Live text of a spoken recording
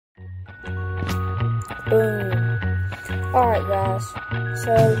Boom. Alright guys,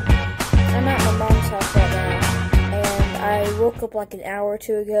 so I'm at my mom's house right now, and I woke up like an hour or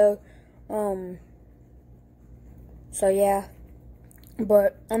two ago, so yeah,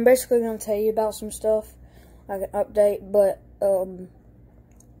 but I'm basically going to tell you about some stuff, like an update, but,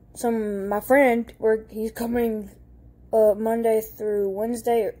 my friend, he's coming, Monday through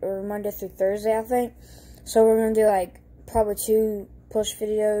Wednesday, or Monday through Thursday, I think, so we're going to do, like, probably 2 push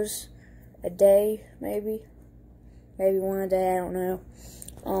videos a day, maybe one a day, I don't know.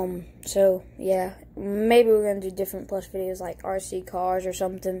 So yeah, maybe we're gonna do different plush videos like RC cars or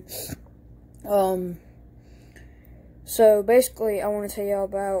something. So basically I want to tell y'all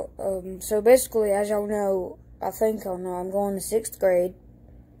about, so basically, as y'all know, I think y'all know, I'm going to 6th grade.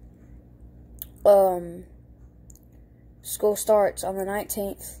 School starts on the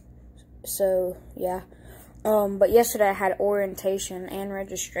 19th, so yeah. But yesterday I had orientation and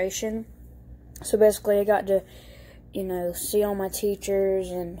registration, so basically I got to, you know, see all my teachers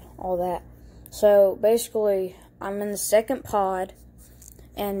and all that. So basically, I'm in the 2nd pod,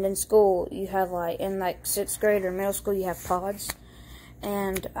 and in school you have like, in like 6th grade or middle school, you have pods,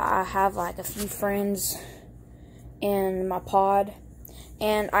 and I have like a few friends in my pod,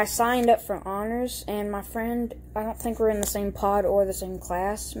 and I signed up for honors, and my friend, I don't think we're in the same pod or the same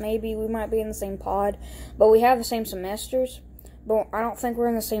class. Maybe we might be in the same pod, but we have the same semesters. But I don't think we're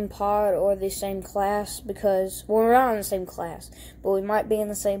in the same pod or the same class because, well, we're not in the same class, but we might be in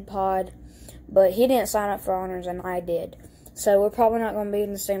the same pod. But he didn't sign up for honors and I did. So we're probably not going to be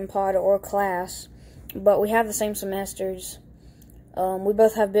in the same pod or class, but we have the same semesters. We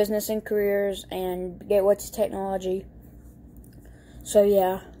both have business and careers and gateway to technology. So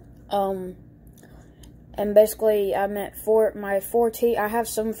yeah. And basically I met I have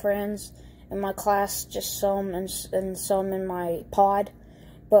some friends in my class, just some, and some in my pod.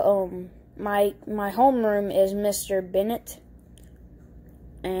 But my homeroom is Mr. Bennett,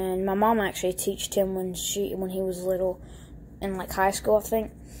 and my mom actually taught him when he was little, in like high school, I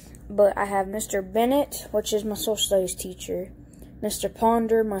think. But I have Mr. Bennett, which is my social studies teacher, Mr.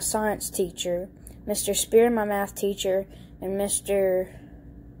 Ponder, my science teacher, Mr. Spear, my math teacher, and Mrs.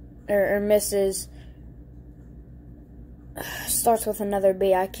 starts with another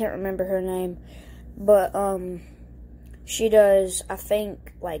B. I can't remember her name, but she does, I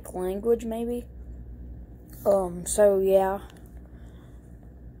think, like language maybe. So yeah.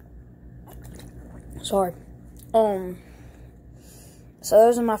 Sorry. So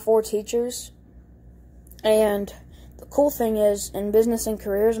those are my 4 teachers, and the cool thing is, in business and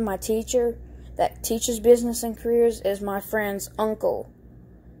careers, my teacher that teaches business and careers is my friend's uncle.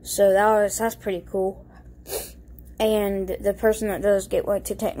 So that's pretty cool. And the person that does gateway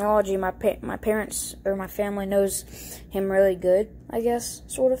to technology, my parents or my family knows him really good, I guess,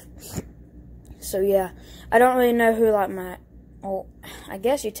 sort of. So yeah, I don't really know who like I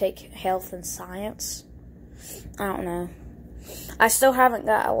guess you take health and science. I don't know. I still haven't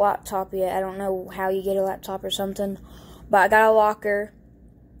got a laptop yet. I don't know how you get a laptop or something, but I got a locker.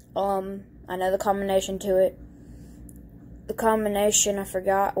 I know the combination to it. The combination, I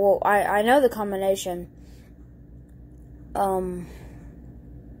forgot. Well, I know the combination.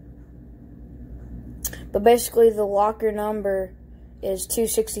 But basically the locker number is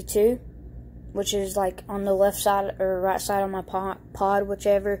 262, which is like on the left side or right side of my pod,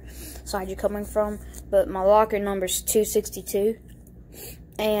 whichever side you're coming from. But my locker number is 262.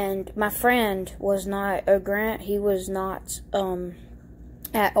 And my friend was not, Grant, he was not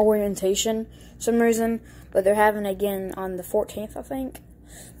at orientation for some reason, but they're having again on the 14th, I think.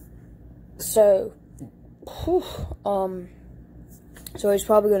 So so he's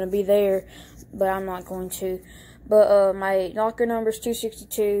probably going to be there, but I'm not going to. But my locker number is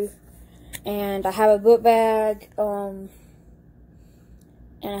 262, and I have a book bag, and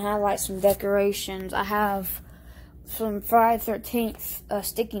I have like some decorations. I have some Friday 13th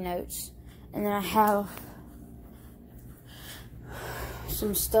sticky notes, and then I have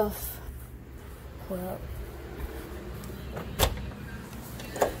some stuff. Well,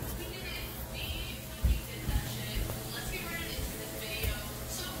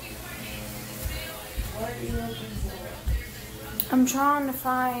 I'm trying to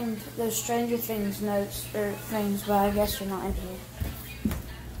find those Stranger Things notes or things, but I guess they're not in here.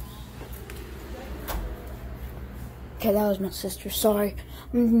 Okay, that was my sister. Sorry.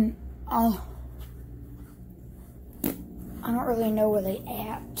 I don't really know where they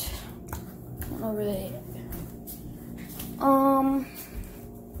at. I don't know where they at.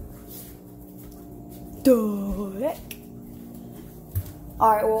 The heck?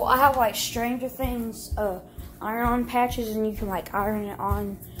 Alright, well, I have like Stranger Things iron-on patches, and you can like iron it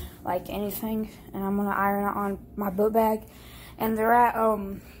on like anything, and I'm gonna iron it on my book bag. And they're at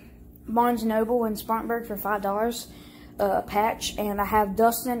Barnes & Noble in Spartanburg for $5 a patch. And I have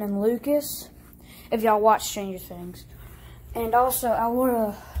Dustin and Lucas, if y'all watch Stranger Things. And also, I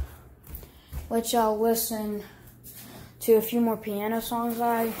wanna let y'all listen to a few more piano songs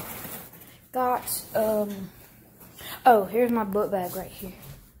I got. Oh, here's my book bag right here.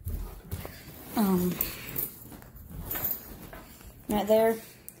 Right there.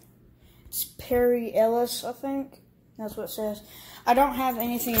 It's Perry Ellis, I think. That's what it says. I don't have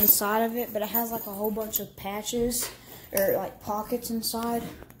anything inside of it, but it has like a whole bunch of patches or like pockets inside.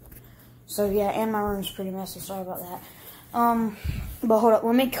 So yeah, and my room's pretty messy. Sorry about that. But hold up.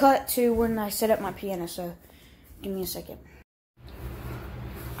 Let me cut to when I set up my piano. So give me a second.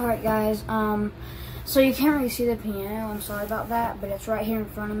 All right, guys. So you can't really see the piano. I'm sorry about that, but it's right here in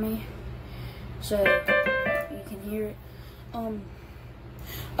front of me, so you can hear it.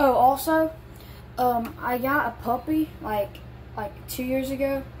 Oh, also, I got a puppy like 2 years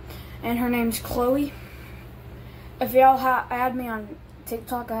ago, and her name's Chloe. If y'all add me on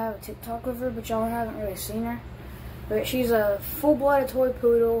TikTok, I have a TikTok of her, but y'all haven't really seen her. But she's a full-blooded toy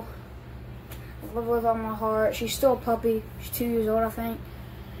poodle. I love her with all my heart. She's still a puppy. She's 2 years old, I think,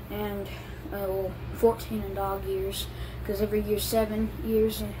 and 14 in dog years, because every year's 7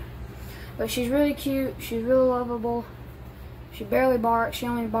 years. But she's really cute. She's really lovable. She barely barks. She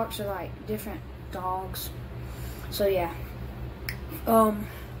only barks at like different dogs. So yeah.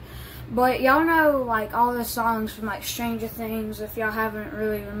 But y'all know like all the songs from like Stranger Things. If y'all haven't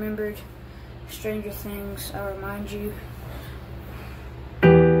really remembered Stranger Things, I'll remind you.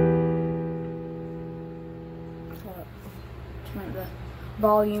 Turn the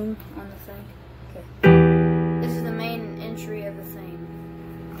volume on the thing. Okay. This is the main entry of the theme.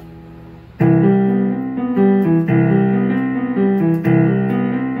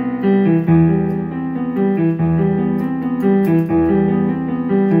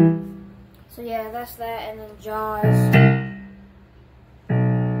 So yeah, that's that, and then Jaws. And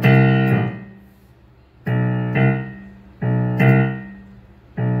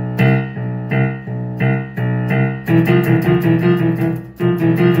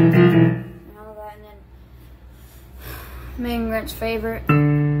all that, and then me and Grant's favorite.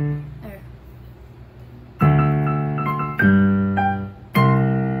 There.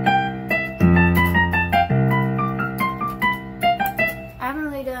 I haven't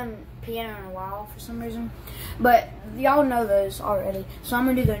really done piano in a while for some reason, but y'all know those already, so I'm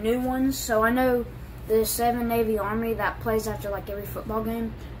gonna do the new ones. So I know the 7 Navy Army that plays after like every football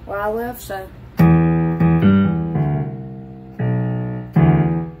game where I live, so. Oh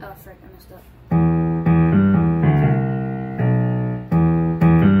frick, I messed up.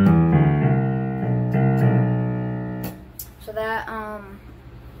 So that,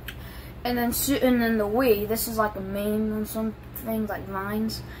 and then the Wii, this is like a meme on some things like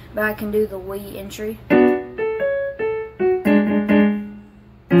Vines, but I can do the Wii entry.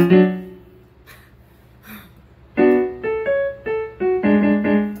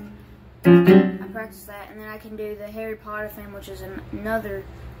 I practice that, and then I can do the Harry Potter thing, which is another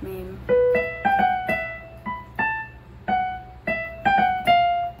meme.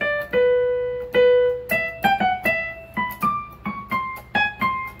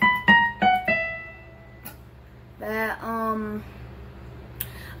 That,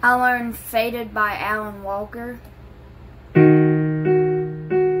 I learned Faded by Alan Walker.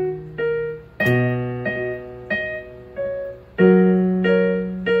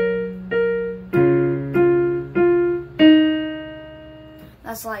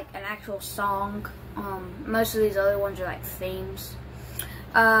 That's like an actual song. Most of these other ones are like themes.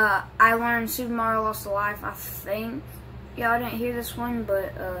 I learned Super Mario Lost a Life. I think y'all didn't hear this one,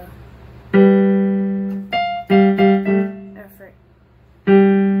 but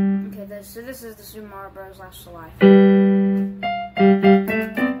okay, so this is the Super Mario Bros. Lost a Life.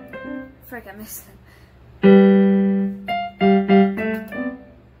 Frick, I missed it.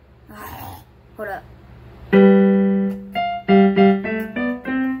 Hold up.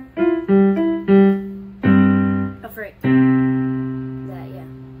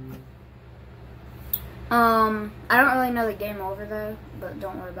 I don't really know the game over though, but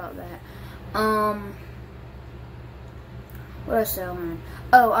don't worry about that. What else did I learn?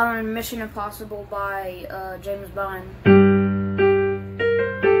 Oh, I learned Mission Impossible by James Bond.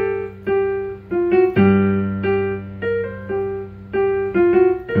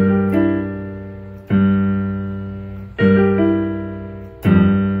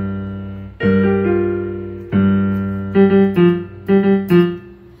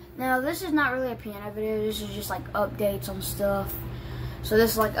 Now this is not really a piano video, this is just like updates on stuff. So So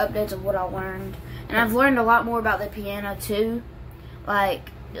this is like updates of what I learned. And I've learned a lot more about the piano too.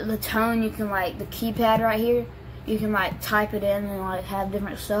 Like the tone, you can like the keypad right here, you can like type it in and like have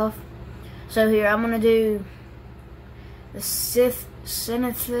different stuff. So here I'm gonna do the synth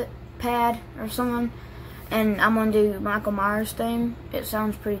pad or something, and I'm gonna do Michael Myers theme. It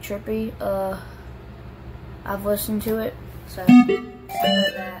sounds pretty trippy. I've listened to it, so like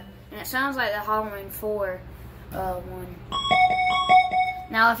that, and it sounds like the Halloween 4 one.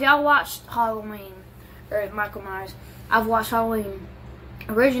 Now, if y'all watched Halloween or Michael Myers, I've watched Halloween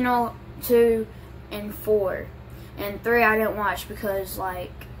original, 2, and 4, and 3 I didn't watch because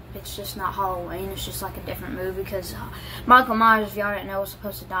like it's just not Halloween. It's just like a different movie because Michael Myers, if y'all didn't know, was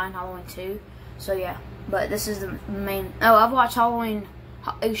supposed to die in Halloween 2. So yeah, but this is the main. Oh, I've watched Halloween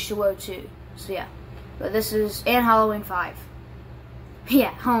H2O 2. So yeah, but this is, and Halloween 5.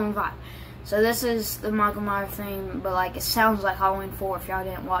 Yeah, Halloween 5. So this is the Michael Myers theme, but like it sounds like Halloween 4 if y'all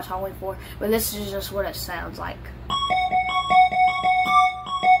didn't watch Halloween 4. But this is just what it sounds like.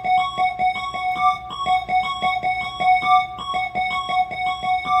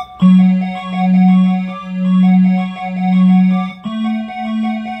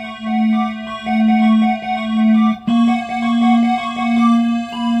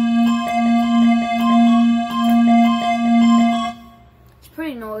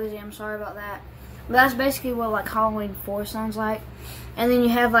 Noisy, I'm sorry about that, but that's basically what like Halloween 4 sounds like. And then you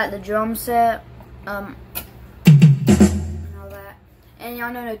have like the drum set, and all that, and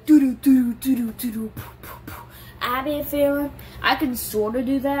y'all know the doo doo doo doo doo doo doo. I be feeling I can sort of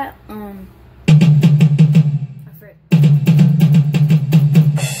do that. I forget.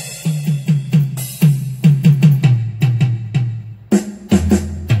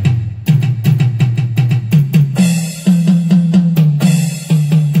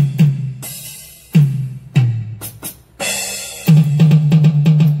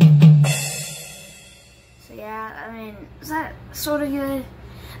 Yeah, I mean, is that sort of good?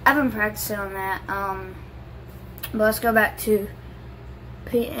 I've been practicing on that. But let's go back to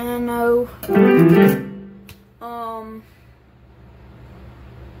piano. I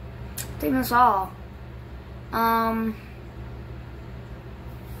think that's all.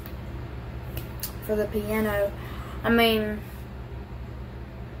 For the piano, I mean,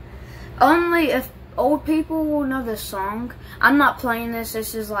 only if old people will know this song. I'm not playing this.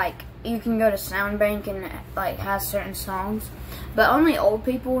 This is like, you can go to SoundBank and like has certain songs, but only old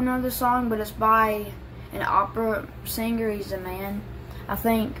people will know the song. But it's by an opera singer. He's a man, I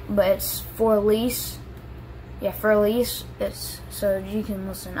think, but it's for Elise. Yeah, for Elise. It's so you can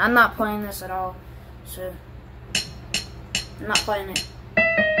listen. I'm not playing this at all, so I'm not playing it.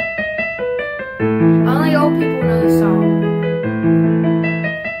 Only old people know the song.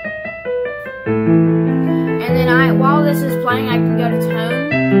 And then while this is playing, I can go to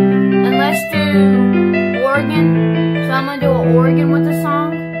tone. And let's do organ. So I'm going to do an organ with the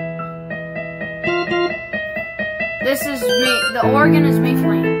song. This is me. The organ is me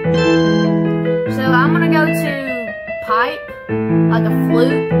playing. So I'm going to go to pipe, like a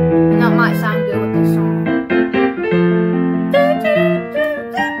flute. And that might sound good with this song.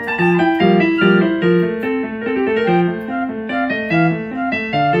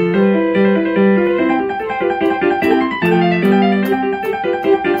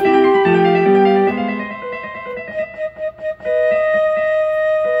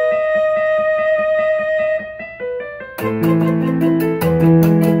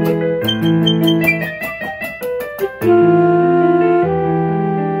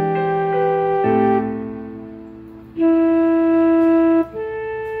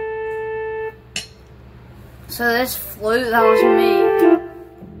 So this flute, that was me.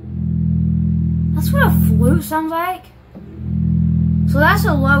 That's what a flute sounds like. So that's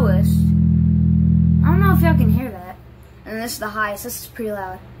the lowest. I don't know if y'all can hear that. And this is the highest. This is pretty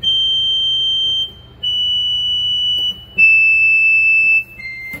loud.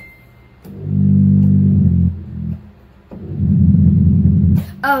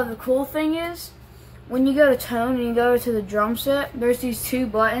 Oh, the cool thing is, when you go to tone and you go to the drum set, there's these 2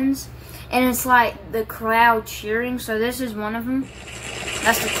 buttons, and it's like the crowd cheering. So this is one of them.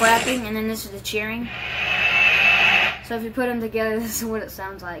 That's the clapping, and then this is the cheering. So if you put them together, this is what it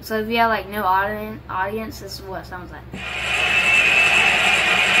sounds like. So if you have like no audience, this is what it sounds like.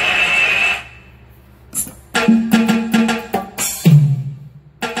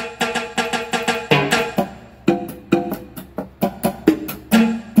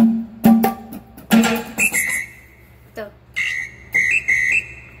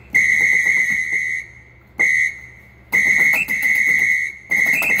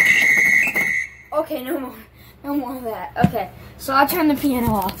 Okay, no more of that. Okay, so So I turned the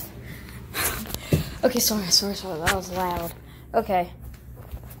piano off. Okay, sorry, that was loud. Okay.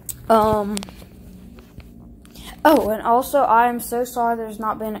 Oh, and also, I am so sorry there's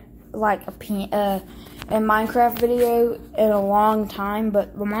not been, like, a Minecraft video in a long time,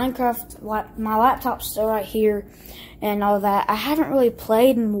 but the Minecraft, my laptop's still right here and all that. I haven't really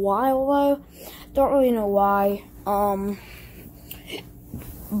played in a while, though. Don't really know why.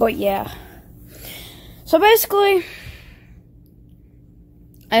 But yeah. So basically,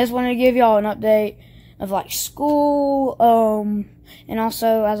 I just wanted to give y'all an update of like school, and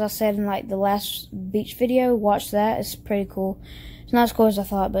also, as I said in like the last beach video, watch that. It's pretty cool. It's not as cool as I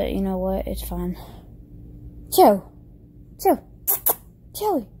thought, but you know what? It's fine. Joey.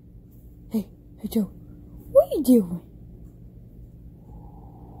 Hey, Joe. What are you doing?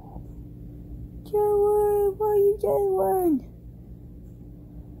 Joey, what are you doing?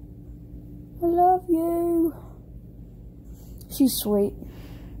 I love you. She's sweet.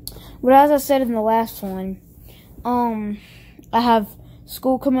 But as I said in the last one, I have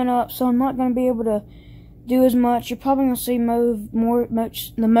school coming up, so I'm not going to be able to do as much. You're probably going to see God,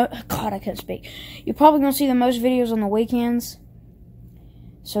 I couldn't speak. You're probably going to see the most videos on the weekends.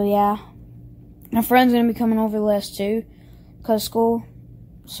 So yeah. My friend's going to be coming over less too, because of school.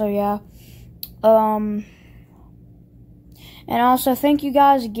 So yeah. And also, thank you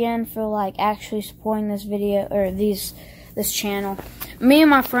guys again for, like, actually supporting this video, or this channel. Me and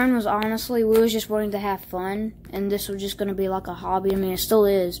my friend we was just wanting to have fun, and this was just going to be, like, a hobby. I mean, it still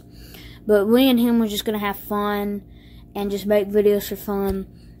is. But we and him were just going to have fun, and just make videos for fun,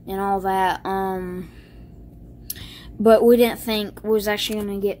 and all that. But we didn't think we was actually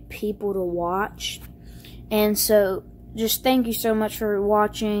going to get people to watch. And so, just thank you so much for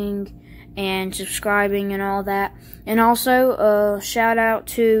watching and subscribing and all that. And also, shout out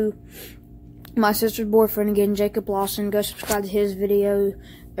to my sister's boyfriend again, Jacob Lawson. Go subscribe to his video,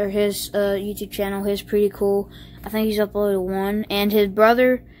 or his YouTube channel. He's pretty cool. I think he's uploaded one. And his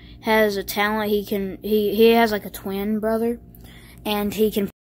brother has a talent. He has like a twin brother, and he can,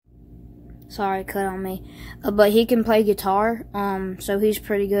 sorry, cut on me, but he can play guitar, so he's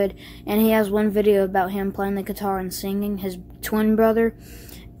pretty good. And he has one video about him playing the guitar and singing, his twin brother,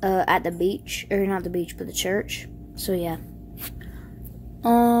 at the beach, or not the beach, but the church. So yeah.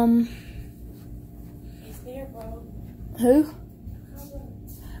 He's there, bro. Who?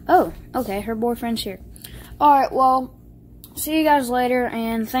 Oh, okay, her boyfriend's here. Alright, well, see you guys later,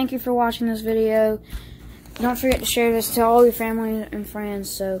 and thank you for watching this video. Don't forget to share this to all your family and friends,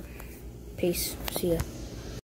 so peace. See ya.